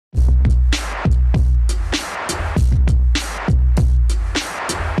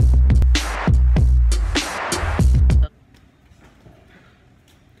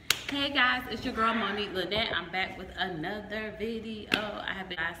girl Monique Lynette. I'm back with another video. I have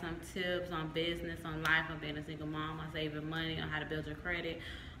been got some tips on business, on life, on being a single mom, on saving money, on how to build your credit,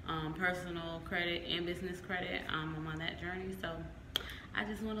 personal credit and business credit. I'm on that journey, so I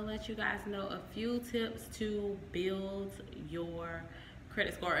just want to let you guys know a few tips to build your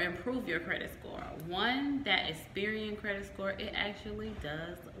credit score or improve your credit score. One, that Experian credit score, it actually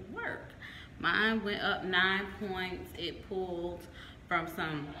does work. Mine went up 9 points. It pulled from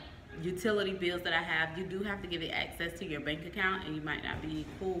some utility bills that I have. You do have to give it access to your bank account, and you might not be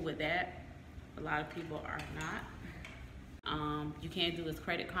cool with that. A lot of people are not. You can do this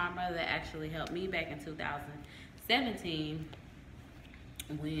Credit Karma. That actually helped me back in 2017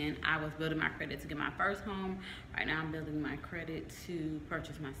 when I was building my credit to get my first home. Right now I'm building my credit to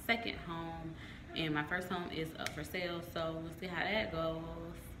purchase my second home, and my first home is up for sale, so we'll see how that goes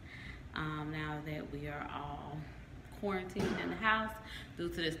now that we are all quarantined in the house due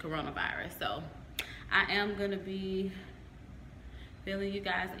to this coronavirus. So I am gonna be filling you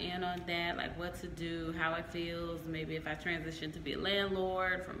guys in on that, like what to do, how it feels, maybe if I transition to be a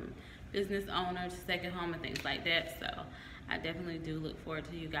landlord, from business owner to second home and things like that. So I definitely do look forward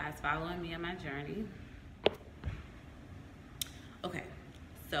to you guys following me on my journey. Okay,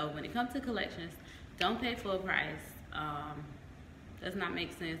 so when it comes to collections, don't pay full price. Does not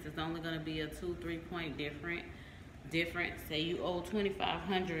make sense. It's only going to be a 2-3 point difference. Say you owe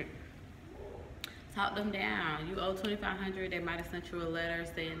 $2,500, talk them down. You owe $2,500. They might have sent you a letter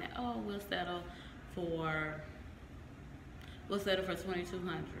saying that, oh, we'll settle for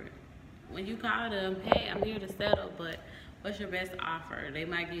 $2,200. When you call them, hey, I'm here to settle, but what's your best offer? They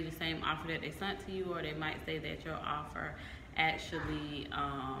might give you the same offer that they sent to you, or they might say that your offer actually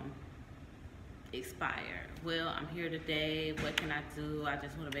expired. Well, I'm here today. What can I do? I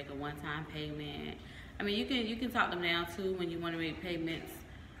just want to make a one-time payment. I mean, you can talk them down too when you want to make payments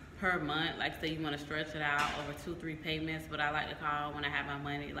per month. Like say you want to stretch it out over 2-3 payments. But I like to call when I have my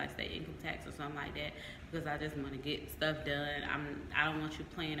money, like say income tax or something like that, because I just want to get stuff done. I don't want you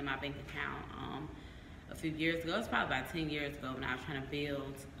playing in my bank account. A few years ago, it's probably about 10 years ago when I was trying to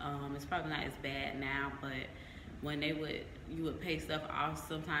build. It's probably not as bad now, but when you would pay stuff off,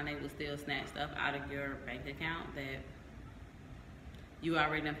 sometimes they would still snatch stuff out of your bank account that you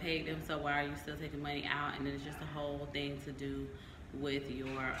already done paid them. So why are you still taking money out? And then it's just a whole thing to do with your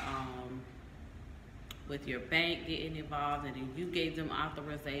bank getting involved, and then you gave them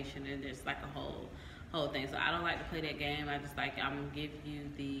authorization, and it's like a whole thing. So I don't like to play that game. I just like, I'm gonna give you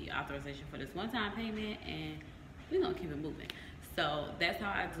the authorization for this one-time payment, and we're gonna keep it moving. So that's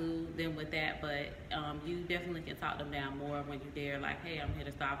how I do them with that. But you definitely can talk them down more when you're there, like, hey, I'm here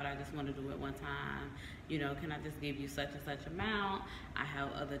to stop it, I just want to do it one time. You know, can I just give you such and such amount? I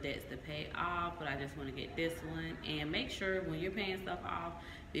have other debts to pay off, but I just want to get this one. And make sure when you're paying stuff off,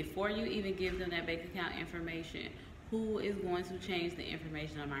 before you even give them that bank account information, who is going to change the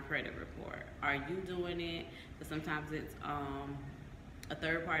information on my credit report? Are you doing it? Because sometimes it's a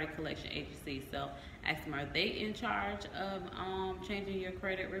third-party collection agency. So ask them, are they in charge of changing your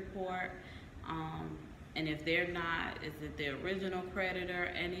credit report? And if they're not, is it the original creditor?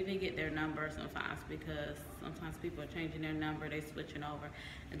 And even get their number sometimes, because sometimes people are changing their number, they switching over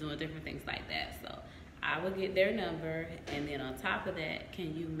and doing different things like that. So I will get their number, and then on top of that,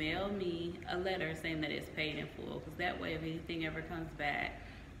 can you mail me a letter saying that it's paid in full? Because that way, if anything ever comes back,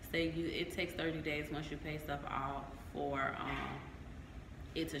 it takes 30 days once you pay stuff off for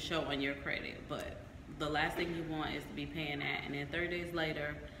it to show on your credit. But the last thing you want is to be paying that, and then 30 days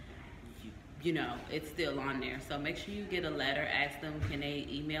later, you know, it's still on there. So make sure you get a letter. Ask them, can they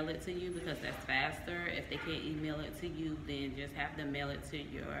email it to you, because that's faster. If they can't email it to you, then just have them mail it to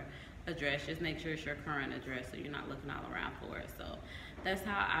your address. Just make sure it's your current address, so you're not looking all around for it. So that's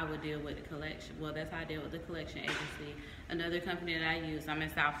how I would deal with the collection. Well, that's how I deal with the collection agency. Another company that I use, I'm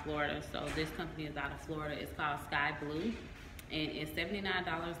in South Florida, so this company is out of Florida. It's called Sky Blue, and it's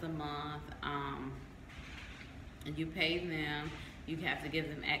 $79 a month. And you pay them. You have to give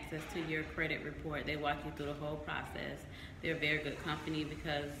them access to your credit report. They walk you through the whole process. They're a very good company,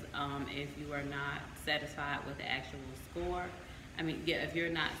 because if you are not satisfied with the actual score, if you're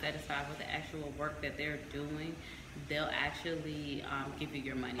not satisfied with the actual work that they're doing, they'll actually give you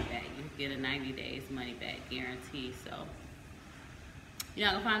your money back. You get a 90 days money back guarantee. So you're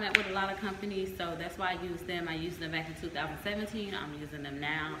not gonna find that with a lot of companies. So that's why I use them. I used them back in 2017. I'm using them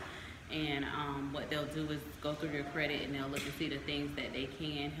now. And what they'll do is go through your credit, and they'll look and see the things that they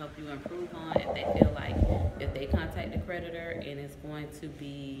can help you improve on. If they feel like if they contact the creditor and it's going to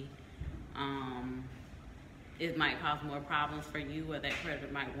be, it might cause more problems for you, or that creditor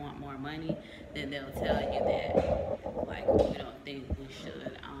might want more money, then they'll tell you that, like, we don't think we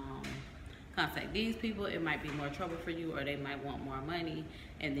should contact these people, it might be more trouble for you, or they might want more money,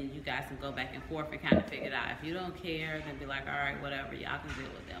 and then you guys can go back and forth and kind of figure it out. If you don't care, then be like, all right, whatever, y'all can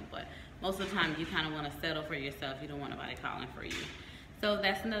deal with them. But most of the time, you kind of want to settle for yourself. You don't want nobody calling for you. So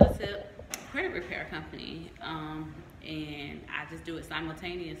that's another tip: credit repair company. And I just do it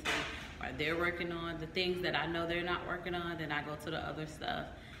simultaneously. While they're working on the things that I know they're not working on, then I go to the other stuff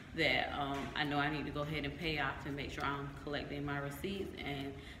that I know I need to go ahead and pay off to make sure I'm collecting my receipts,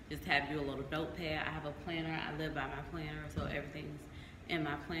 and just have you a little notepad. I have a planner. I live by my planner, so everything's in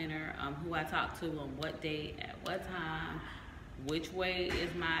my planner. Who I talk to on what date, at what time, which way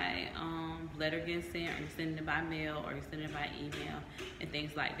is my letter getting sent. Are you sending it by mail, or are you sending it by email, and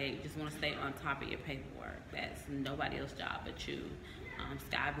things like that. You just want to stay on top of your paperwork. That's nobody else's job but you.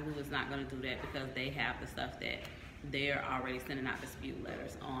 Sky Blue is not going to do that, because they have the stuff that they're already sending out dispute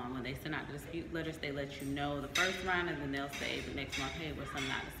letters on. When they send out the dispute letters, they let you know the first round, and then they'll say the next month, hey, we're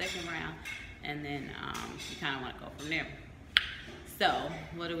sending out the second round, and then you kind of want to go from there. So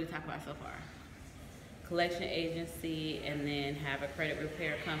what did we talk about so far? Collection agency, and then have a credit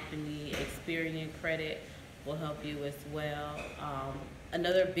repair company. Experian Credit will help you as well.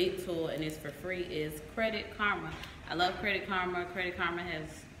 Another big tool, and it's for free, is Credit Karma. I love Credit Karma. Credit Karma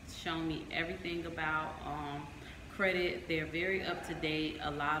has shown me everything about credit. They're very up to date.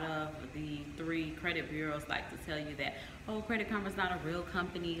 A lot of the 3 credit bureaus like to tell you that, oh, Credit Karma is not a real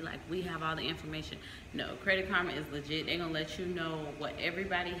company, like we have all the information. No, Credit Karma is legit. They're gonna let you know what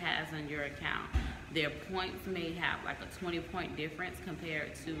everybody has on your account. Their points may have like a 20-point difference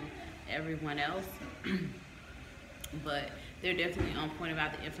compared to everyone else, but they're definitely on point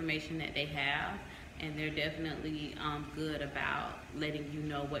about the information that they have, and they're definitely good about letting you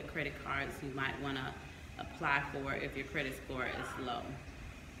know what credit cards you might want to apply for if your credit score is low.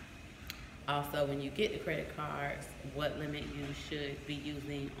 Also, when you get the credit cards, what limit you should be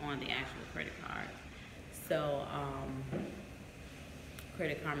using on the actual credit card. So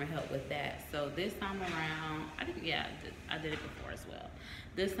Credit Karma helped with that. So this time around, I did it before as well.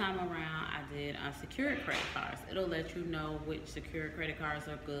 This time around, I did secured credit cards. It'll let you know which secured credit cards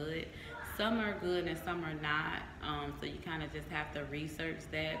are good. Some are good and some are not. So you kind of just have to research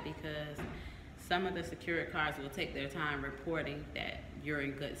that, because some of the secured cards will take their time reporting that you're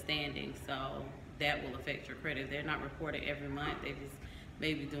in good standing. So that will affect your credit. They're not reported every month. They just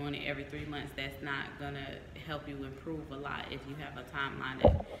maybe doing it every 3 months. That's not gonna help you improve a lot if you have a timeline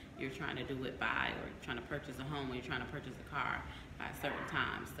that you're trying to do it by, or trying to purchase a home, or you're trying to purchase a car by a certain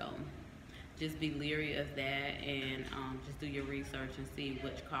time. So just be leery of that, and just do your research and see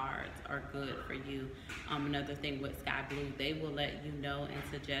which cards are good for you. Another thing with Sky Blue, they will let you know and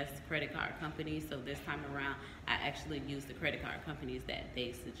suggest credit card companies. So this time around, I actually used the credit card companies that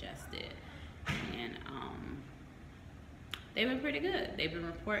they suggested, and they've been pretty good. They've been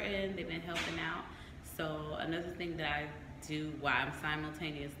reporting, they've been helping out. So another thing that I do while I'm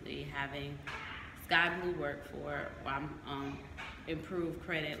simultaneously having Sky Blue work for, while I'm improve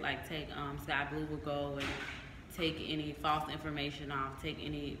credit, like take Sky Blue will go and take any false information off, take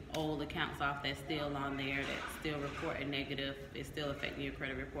any old accounts off that's still on there, that's still reporting negative, it's still affecting your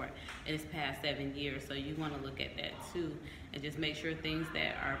credit report, and it's past 7 years. So you want to look at that too, and just make sure things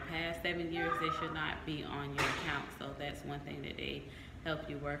that are past 7 years, they should not be on your account. So that's one thing that they help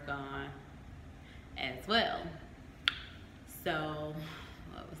you work on as well. So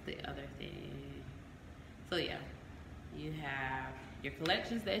what was the other thing? So yeah, you have your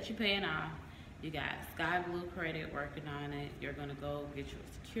collections that you're paying off. You got Sky Blue Credit working on it. You're gonna go get your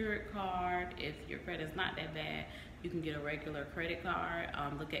secured card. If your credit's not that bad, you can get a regular credit card.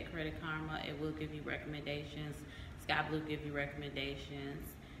 Look at Credit Karma. It will give you recommendations. Sky Blue give you recommendations.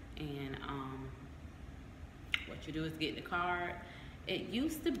 And what you do is get the card. It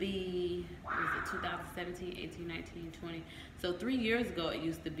used to be, what was it, 2017, 18, 19, 20. So 3 years ago, it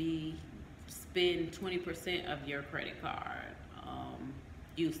used to be spend 20% of your credit card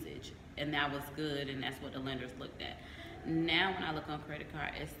usage, and that was good, and that's what the lenders looked at. Now when I look on credit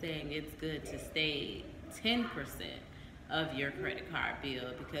card, it's saying it's good to stay 10% of your credit card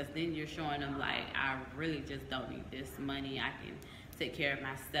bill, because then you're showing them like, I really just don't need this money, I can take care of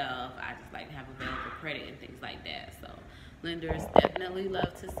myself, I just like to have available credit and things like that. So lenders definitely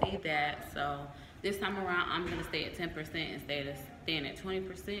love to see that. So this time around, I'm gonna stay at 10% instead of staying at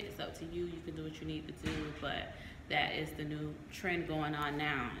 20%. It's up to you. You can do what you need to do, but that is the new trend going on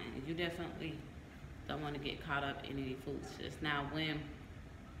now. And you definitely don't want to get caught up in any foolishness. Now, when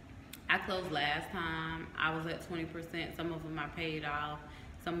I closed last time, I was at 20%. Some of them I paid off.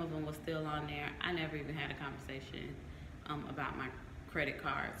 Some of them were still on there. I never even had a conversation about my credit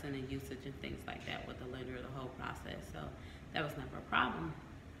cards and the usage and things like that with the lender, the whole process. So that was never a problem.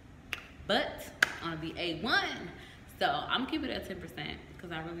 but on the A1. So I'm keeping it at 10%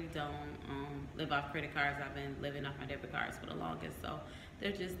 because I really don't live off credit cards. I've been living off my debit cards for the longest, so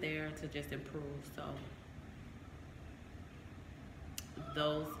they're just there to just improve. So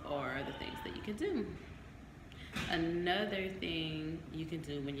those are the things that you can do. Another thing you can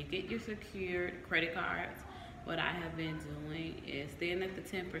do when you get your secured credit cards, what I have been doing is staying at the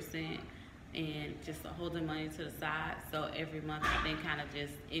 10% and just holding money to the side. So every month I've been kind of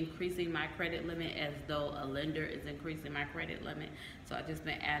just increasing my credit limit as though a lender is increasing my credit limit. So I've just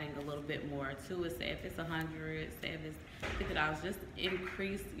been adding a little bit more to it. Say if it's 100, say if it's $50, just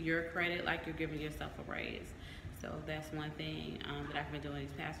increase your credit like you're giving yourself a raise. So that's one thing that I've been doing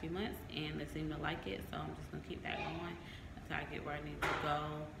these past few months, and they seem to like it. So I'm just gonna keep that going until I get where I need to go.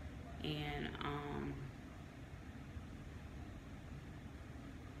 And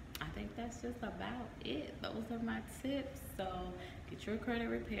I think that's just about it. Those are my tips. So get your credit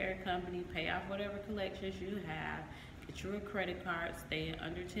repair company, pay off whatever collections you have, get you a credit card, stay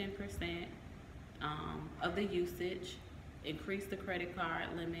under 10% of the usage. Increase the credit card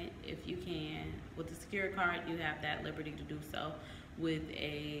limit if you can. With the secured card, you have that liberty to do so. With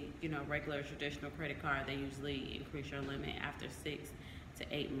a regular traditional credit card, they usually increase your limit after 6 to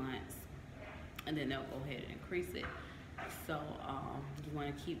 8 months, and then they'll go ahead and increase it. So you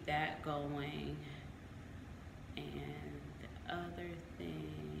want to keep that going. And the other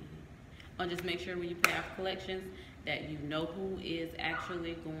thing, just make sure when you pay off collections that you know who is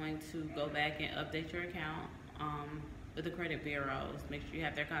actually going to go back and update your account with the credit bureaus. Make sure you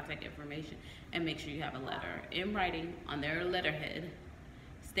have their contact information, and make sure you have a letter in writing on their letterhead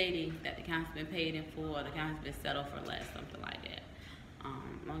stating that the account's been paid in full, or the account's been settled for less, something like that.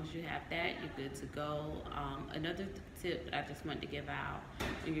 As long as you have that, you're good to go. Another tip that I just wanted to give out,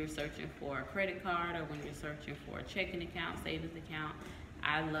 when you're searching for a credit card or when you're searching for a checking account, savings account,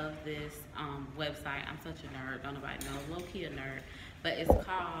 I love this website. I'm such a nerd, don't nobody know, low-key a nerd, but it's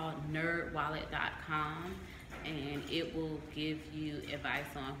called nerdwallet.com. And it will give you advice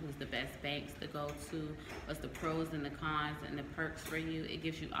on who's the best banks to go to, what's the pros and the cons and the perks for you. It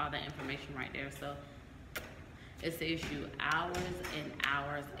gives you all that information right there. So it saves you hours and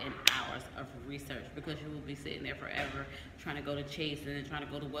hours and hours of research, because you will be sitting there forever trying to go to Chase and then trying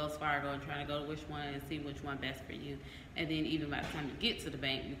to go to Wells Fargo and trying to go to which one and see which one best for you. And then even by the time you get to the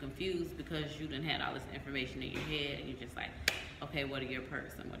bank, you're confused because you done had all this information in your head, and you're just like, okay, what are your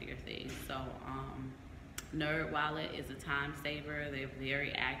perks and what are your things? So Nerd Wallet is a time saver. They're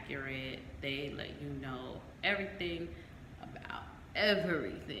very accurate. They let you know everything about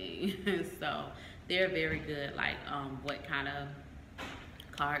everything. So they're very good, like what kind of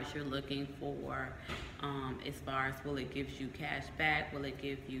cards you're looking for, as far as will it give you cash back, will it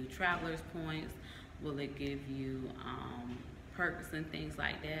give you traveler's points, will it give you perks and things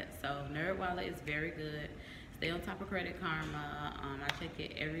like that. So Nerd Wallet is very good. Stay on top of Credit Karma. I check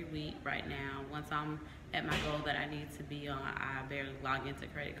it every week right now. Once I'm at my goal that I need to be on, I barely log into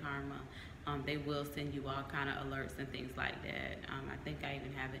Credit Karma. They will send you all kind of alerts and things like that. I think I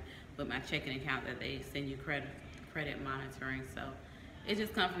even have it with my checking account that they send you credit monitoring. So it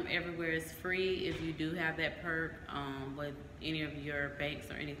just comes from everywhere. It's free. If you do have that perk with any of your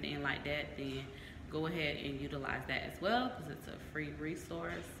banks or anything like that, then go ahead and utilize that as well, because it's a free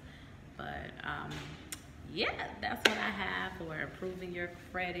resource. But yeah, that's what I have for improving your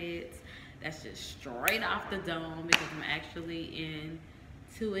credit. That's just straight off the dome, because I'm actually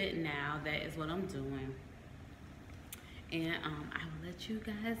into it now. That is what I'm doing. And I will let you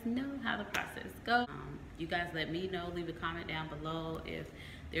guys know how the process goes. You guys let me know, leave a comment down below if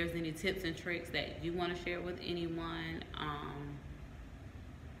there's any tips and tricks that you want to share with anyone.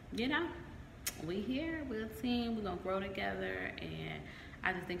 We here, we're a team, we're gonna grow together, and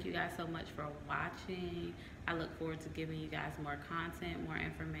I just thank you guys so much for watching. I look forward to giving you guys more content, more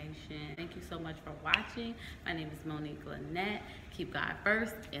information. Thank you so much for watching. My name is Monique Lynette. Keep God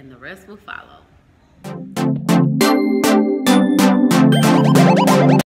first, and the rest will follow.